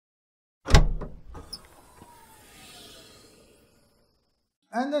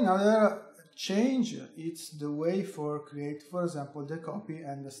And another change, it's the way for create, for example, the copy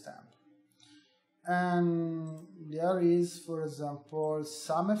and the stamp. And there is, for example,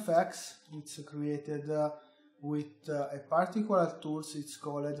 some effects. It's created with a particular tools. It's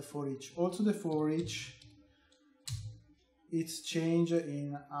called for each. Also, the for each, it's changed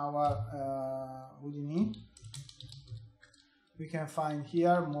in our Houdini. We can find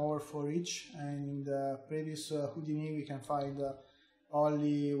here more for each, and in the previous Houdini we can find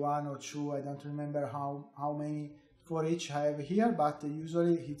only one or two. I don't remember how many for each I have here, but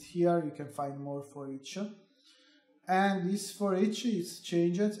usually it's here you can find more for each. And this for each is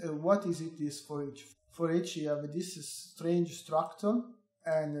changed. What is it, this for each? For each you have this strange structure,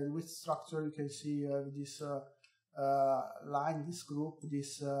 and with structure you can see you have this line, this group,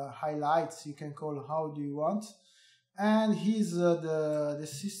 this highlights, you can call how do you want. And here's the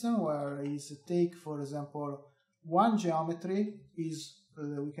system where is take, for example, one geometry is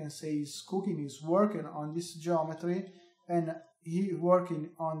we can say is cooking, is working on this geometry, and he working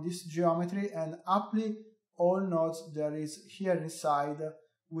on this geometry and apply all nodes there is here inside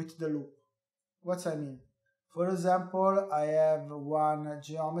with the loop. What I mean? For example, I have one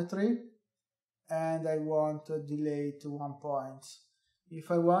geometry and I want to delete 1 point. If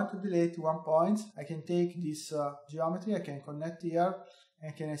I want to delete 1 point, I can take this geometry, I can connect here,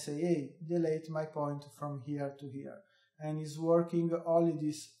 and can I say, hey, delete my point from here to here. And it's working only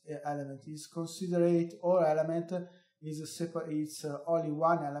this element. It's considered all element is separate. It's only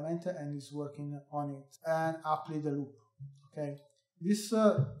one element, and it's working on it and apply the loop. Okay, this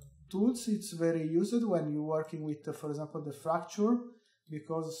tools it's very used when you're working with, for example, the fracture,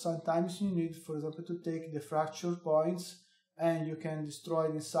 because sometimes you need, for example, to take the fracture points and you can destroy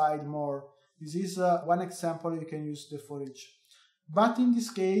inside more. This is one example you can use the for each. But in this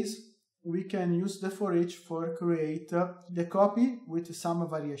case, we can use the for each for create the copy with some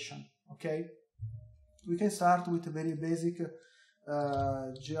variation. Okay, we can start with a very basic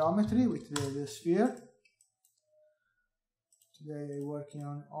geometry with the sphere. Today I'm working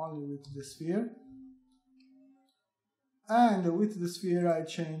on only with the sphere, and with the sphere I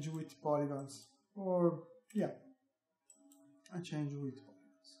change with polygons, or yeah, I change with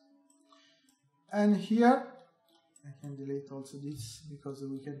polygons. And here I can delete also this because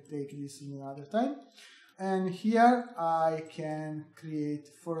we can take this in another time. And here I can create,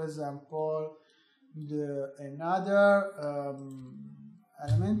 for example, another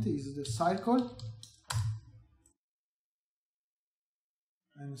element is the circle.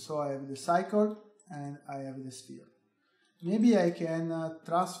 And so I have the cycle and I have the sphere. Maybe I can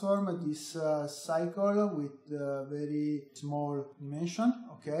transform this cycle with very small dimension,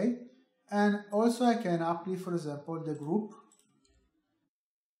 okay? And also I can apply, for example, the group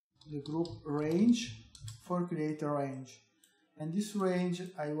range for create a range. And this range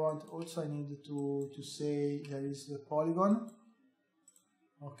I need to say there is the polygon,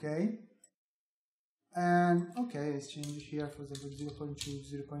 okay? And okay, let's change here, for example,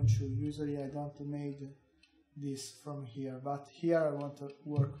 0.2, 0.2. Usually I don't make this from here, but here I want to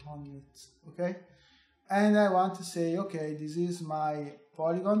work on it, okay? And I want to say, okay, this is my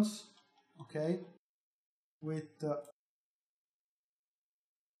polygons, okay? With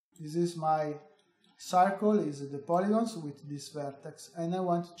this is my circle, is the polygons with this vertex, and I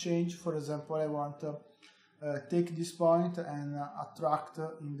want to change, for example, I want to take this point and attract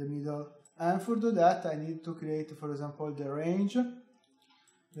in the middle. And for do that, I need to create, for example, the range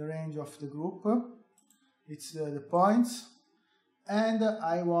of the group. It's the points, and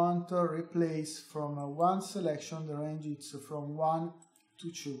I want to replace from one selection the range. It's from 1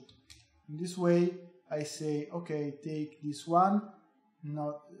 to 2. In this way, I say, okay, take this one,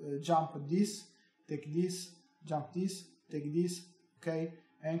 not jump this, take this, jump this, take this, okay,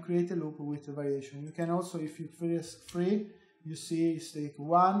 and create a loop with a variation. You can also, if you press free, you see it's take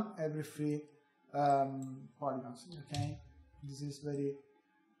 1 every 3 polygons, okay? This is very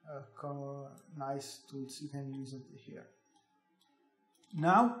nice tools, you can use it here.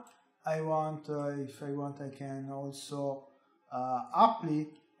 Now, I want, if I want, I can also apply,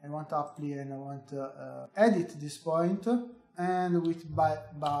 and I want to edit this point, and with by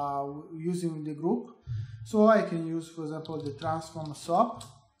using the group. So I can use, for example, the transform swap.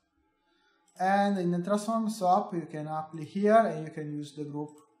 And in the transform swap, you can apply here, and you can use the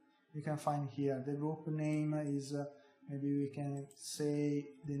group. You can find here the group name is maybe we can say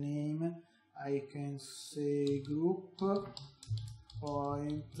the name. I can say group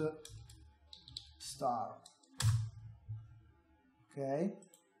point star. Okay,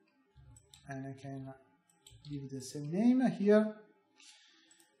 and I can give the same name here.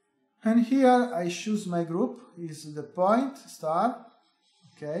 And here I choose my group is the point star.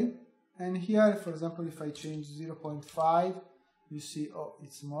 Okay, and here, for example, if I change 0.5, you see, oh,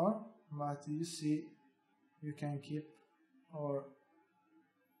 it's more, but you see, you can keep or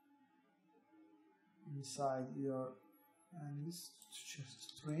inside your, and it's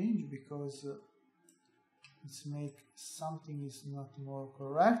just strange because it's make something is not more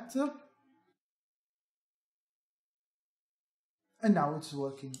correct. And now it's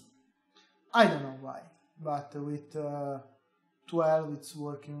working. I don't know why, but with 12 it's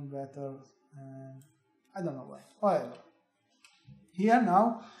working better. I don't know why. However, here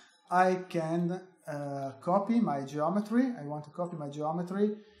now I can copy my geometry. I want to copy my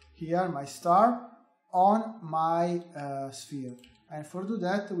geometry here, my star, on my sphere. And for do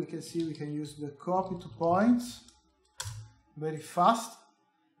that, we can see we can use the copy to points very fast.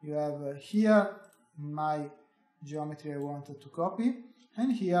 You have here my geometry I wanted to copy,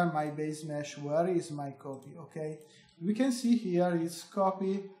 and here my base mesh, where is my copy. Okay, we can see here it's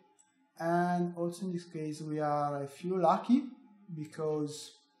copy, and also in this case we are a few lucky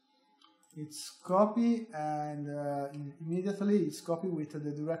because it's copy, and immediately it's copy with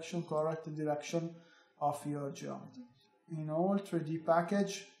the direction, correct direction of your geometry. In all 3D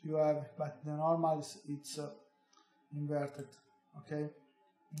package you have, but the normal it's inverted. Okay,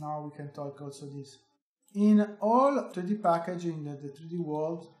 now we can talk also this. In all 3D package in the 3D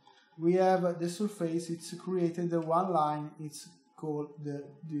world, we have the surface, it's created one line, it's called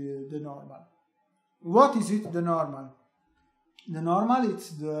the normal. What is it, the normal? The normal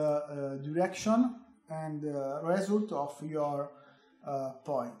is the direction and the result of your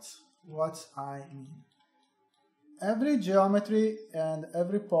points. What I mean. Every geometry and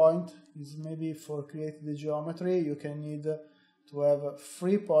every point is maybe for create the geometry, you can need to have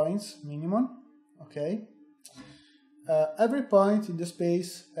 3 points minimum. Okay. Every point in the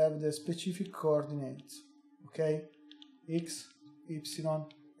space have the specific coordinates. Okay. X, Y,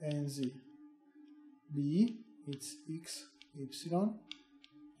 and Z. B, it's X, Y,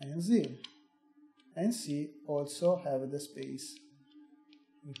 and Z. And C also have the space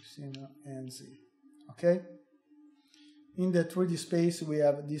Y and Z. Okay. In the 3D space we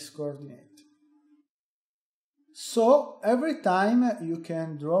have this coordinate. So every time you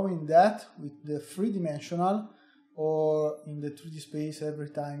can draw in that with the 3-dimensional, or in the 3D space every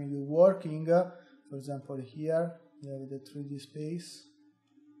time you're working, for example here we have the 3D space,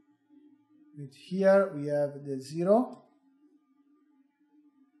 with here we have the 0,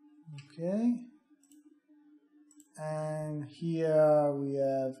 okay, and here we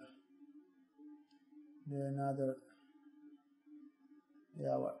have the another,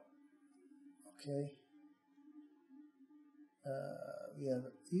 yeah, well, okay, we have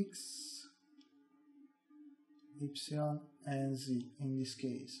X, Y, and Z in this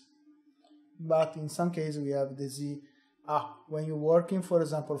case. But in some cases we have the Z. When you're working, for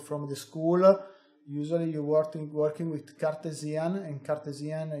example, from the school, usually you're working with Cartesian, and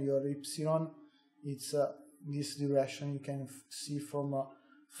Cartesian, your Y, it's this direction you can see from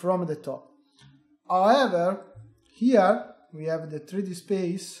the top. However, here we have the 3D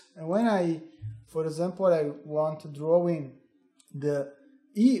space, and when I, for example, I want to draw in the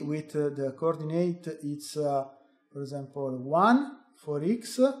E with the coordinate, it's for example 1 for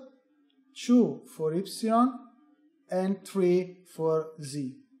X, 2 for Y, and 3 for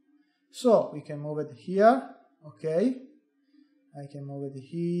Z. So we can move it here, okay, I can move it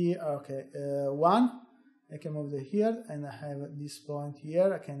here, okay, 1, I can move it here, and I have this point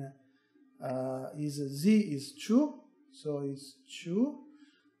here, I can, Z is 2, so it's 2,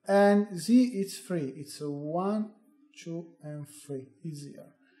 and Z is 3, it's 1, 2, and 3, is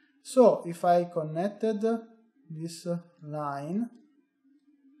here. So if I connected this line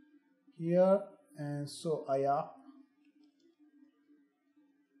here, and so I up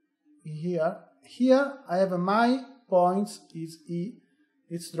here I have my points is E,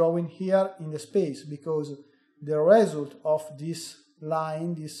 it's drawing here in the space, because the result of this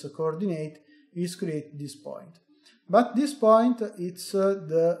line, this coordinate, is create this point. But this point, it's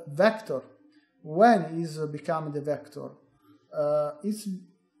the vector. When is become the vector? It's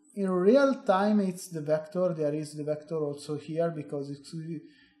in real time it's the vector. There is the vector also here, because it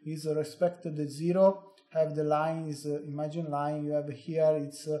is respect to the 0. Have the line is imagine line you have here.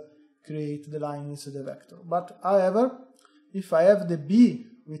 It's create the line is the vector. But however, if I have the B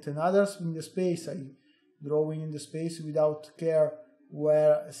with another in the space, I drawing in the space without care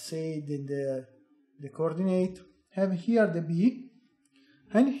where say the coordinate. Have here the B,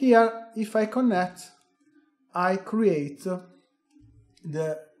 and here if I connect, I create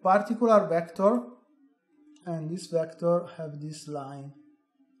the particular vector, and this vector have this line.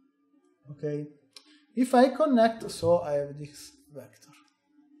 Okay, if I connect, so I have this vector.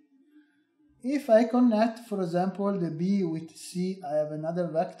 if I connect, for example, the B with C, I have another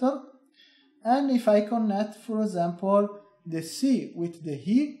vector. And if I connect, for example, the C with the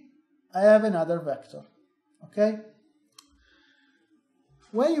E, I have another vector. Okay?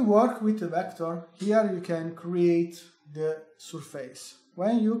 When you work with a vector, here you can create the surface.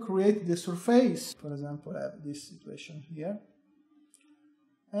 When you create the surface, for example, I have this situation here,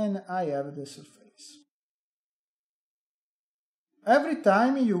 and I have the surface. Every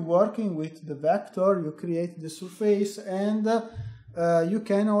time you're working with the vector, you create the surface, and you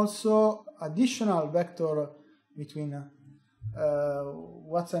can also additional vector between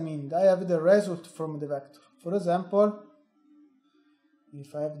what I mean. I have the result from the vector. For example,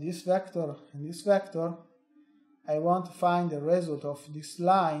 if I have this vector and this vector, I want to find the result of this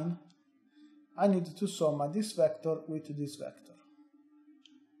line, I need to sum this vector with this vector.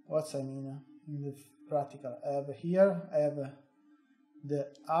 What I mean in the practical, I have here, I have the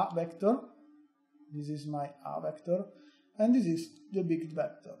A vector, this is my A vector, and this is the big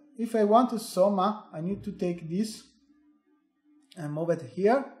vector. If I want to sum, I need to take this and move it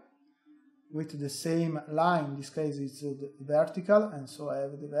here with the same line. In this case it's the vertical, and so I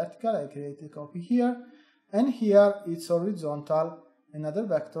have the vertical, I create a copy here, and here it's horizontal, another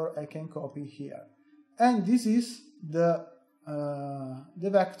vector I can copy here. And this is the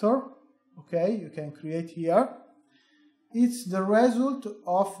vector, okay, you can create here. It's the result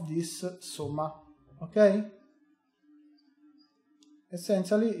of this summa, okay?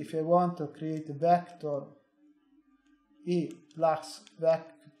 Essentially, if I want to create a vector E plus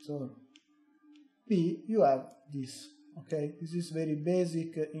vector P, you have this, okay? This is very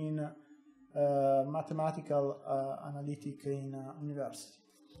basic in mathematical analytic in university.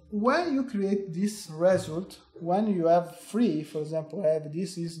 When you create this result, when you have three, for example, I have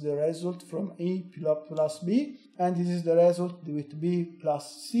this is the result from E plus B, and this is the result with B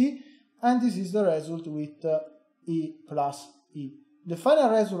plus C, and this is the result with E plus E. The final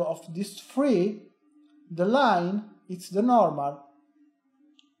result of these three, the line, it's the normal,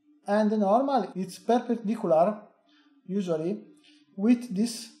 and the normal it's perpendicular, usually, with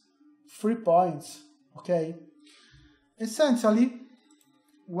these 3 points, okay? Essentially,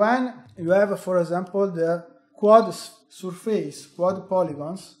 when you have, for example, the quad surface, quad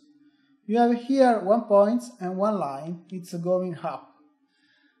polygons, you have here 1 point and 1 line, it's going up.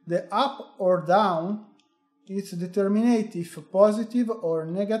 The up or down, it's determinate if positive or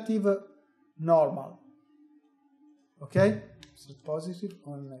negative normal. Okay? So positive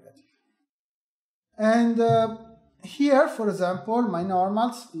or negative. And here, for example, my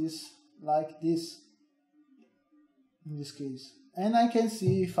normals is like this, in this case. And I can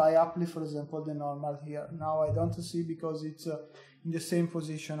see if I apply, for example, the normal here. Now I don't see because it's in the same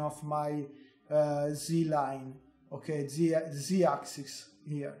position of my Z line, okay, Z axis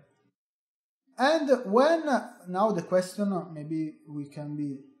here. And when, now the question maybe we can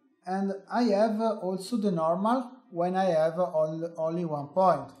be, and I have also the normal when I have only 1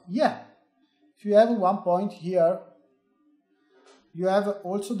 point. Yeah, if you have 1 point here, you have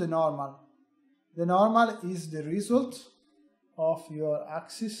also the normal. The normal is the result of your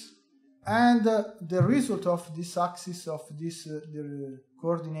axis, and the result of this axis of this the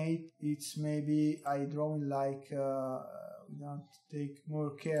coordinate, it's maybe I drawing like we don't take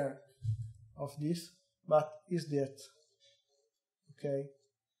more care of this, but is that okay?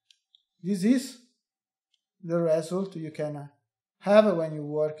 This is the result you can have when you're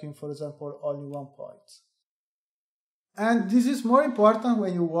working, for example, only 1 point. And this is more important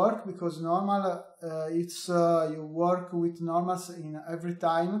when you work, because normal it's you work with normals in every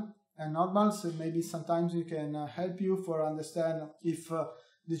time, and normals maybe sometimes you can help you for understand if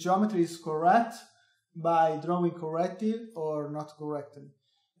the geometry is correct by drawing correctly or not correctly.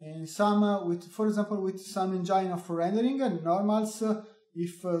 In some with, for example, with some engine of rendering, and normals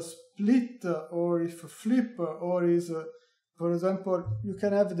if split or if flip or is for example, you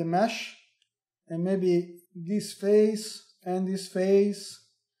can have the mesh, and maybe this face and this face,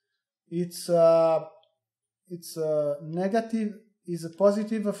 it's negative, is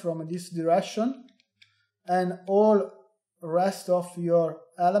positive from this direction, and all rest of your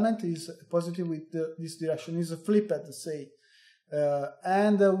element is positive with this direction, is flipped, say.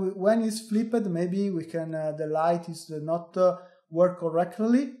 And when it's flipped, maybe we can the light is not work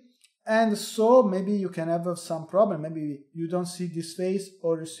correctly, and so maybe you can have some problem. Maybe you don't see this face,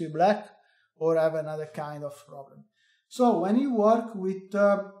 or you see black, or have another kind of problem. So when you work with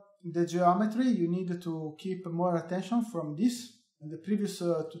the geometry, you need to keep more attention from this. In the previous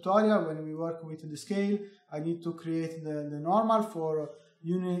tutorial, when we work with the scale, I need to create the normal for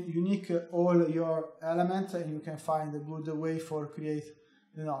unique all your elements, and you can find a good way for create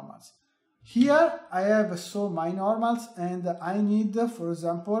the normals. Here I have my normals, and I need, for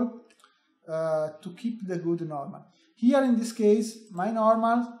example, to keep the good normal. Here in this case, my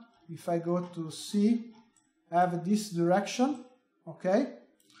normal, if I go to C, have this direction, okay?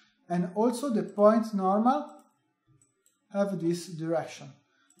 And also the point normal have this direction.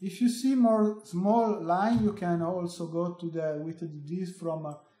 If you see more small line, you can also go to the with this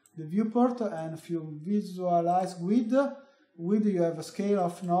from the viewport, and if you visualize width, you have a scale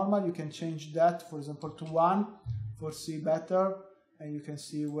of normal. You can change that, for example, to 1 for see better, and you can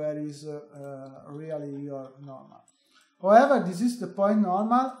see where is really your normal. However, this is the point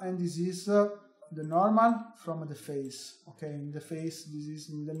normal, and this is the normal from the face. Okay, in the face, this is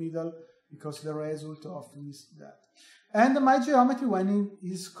in the middle because the result of this that. And my geometry, when it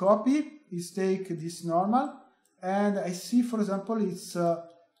is copied, is take this normal, and I see, for example, it's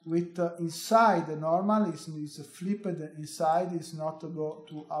with inside the normal is flipped inside, is not to go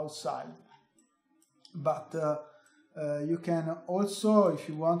to outside. But you can also, if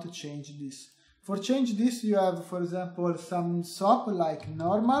you want, to change this. For change this, you have, for example, some SOP like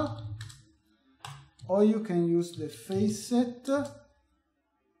normal, or you can use the facet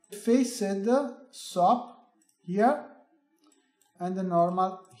SOP here, and the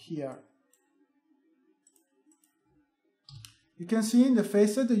normal here. You can see in the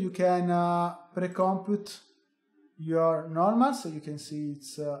facet you can pre-compute your normal, so you can see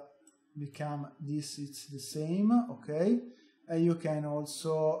it's become this, it's the same, okay? And you can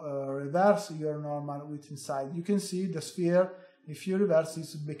also reverse your normal with inside. You can see the sphere, if you reverse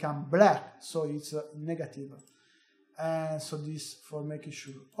it's become black, so it's negative. And so this for making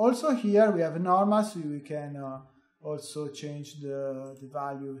sure. Also here we have normal, so we can also change the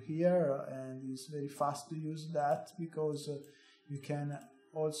value here, and it's very fast to use that because you can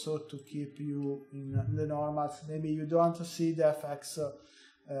also to keep you in the normals. Maybe you don't see the effects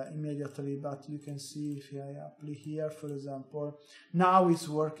immediately, but you can see if I apply here, for example, now it's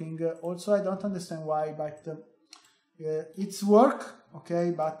working. Also, I don't understand why, but it's work,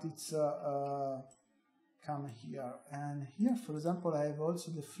 okay, but it's come here, and here, for example, I have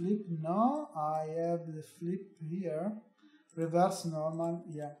also the flip. No, I have the flip here, reverse normal,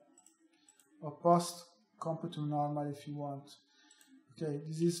 yeah, or post compute to normal if you want. Okay,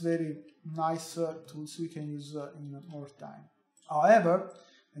 this is very nice tools we can use in more time. However,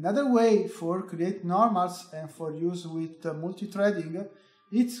 another way for create normals and for use with multi-threading,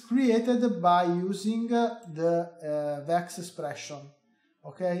 it's created by using the VEX expression.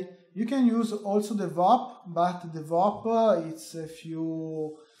 Okay, you can use also the VOP, but the VOP it's a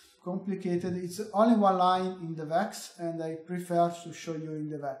few complicated. It's only one line in the VEX, and I prefer to show you in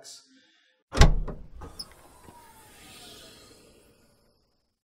the VEX.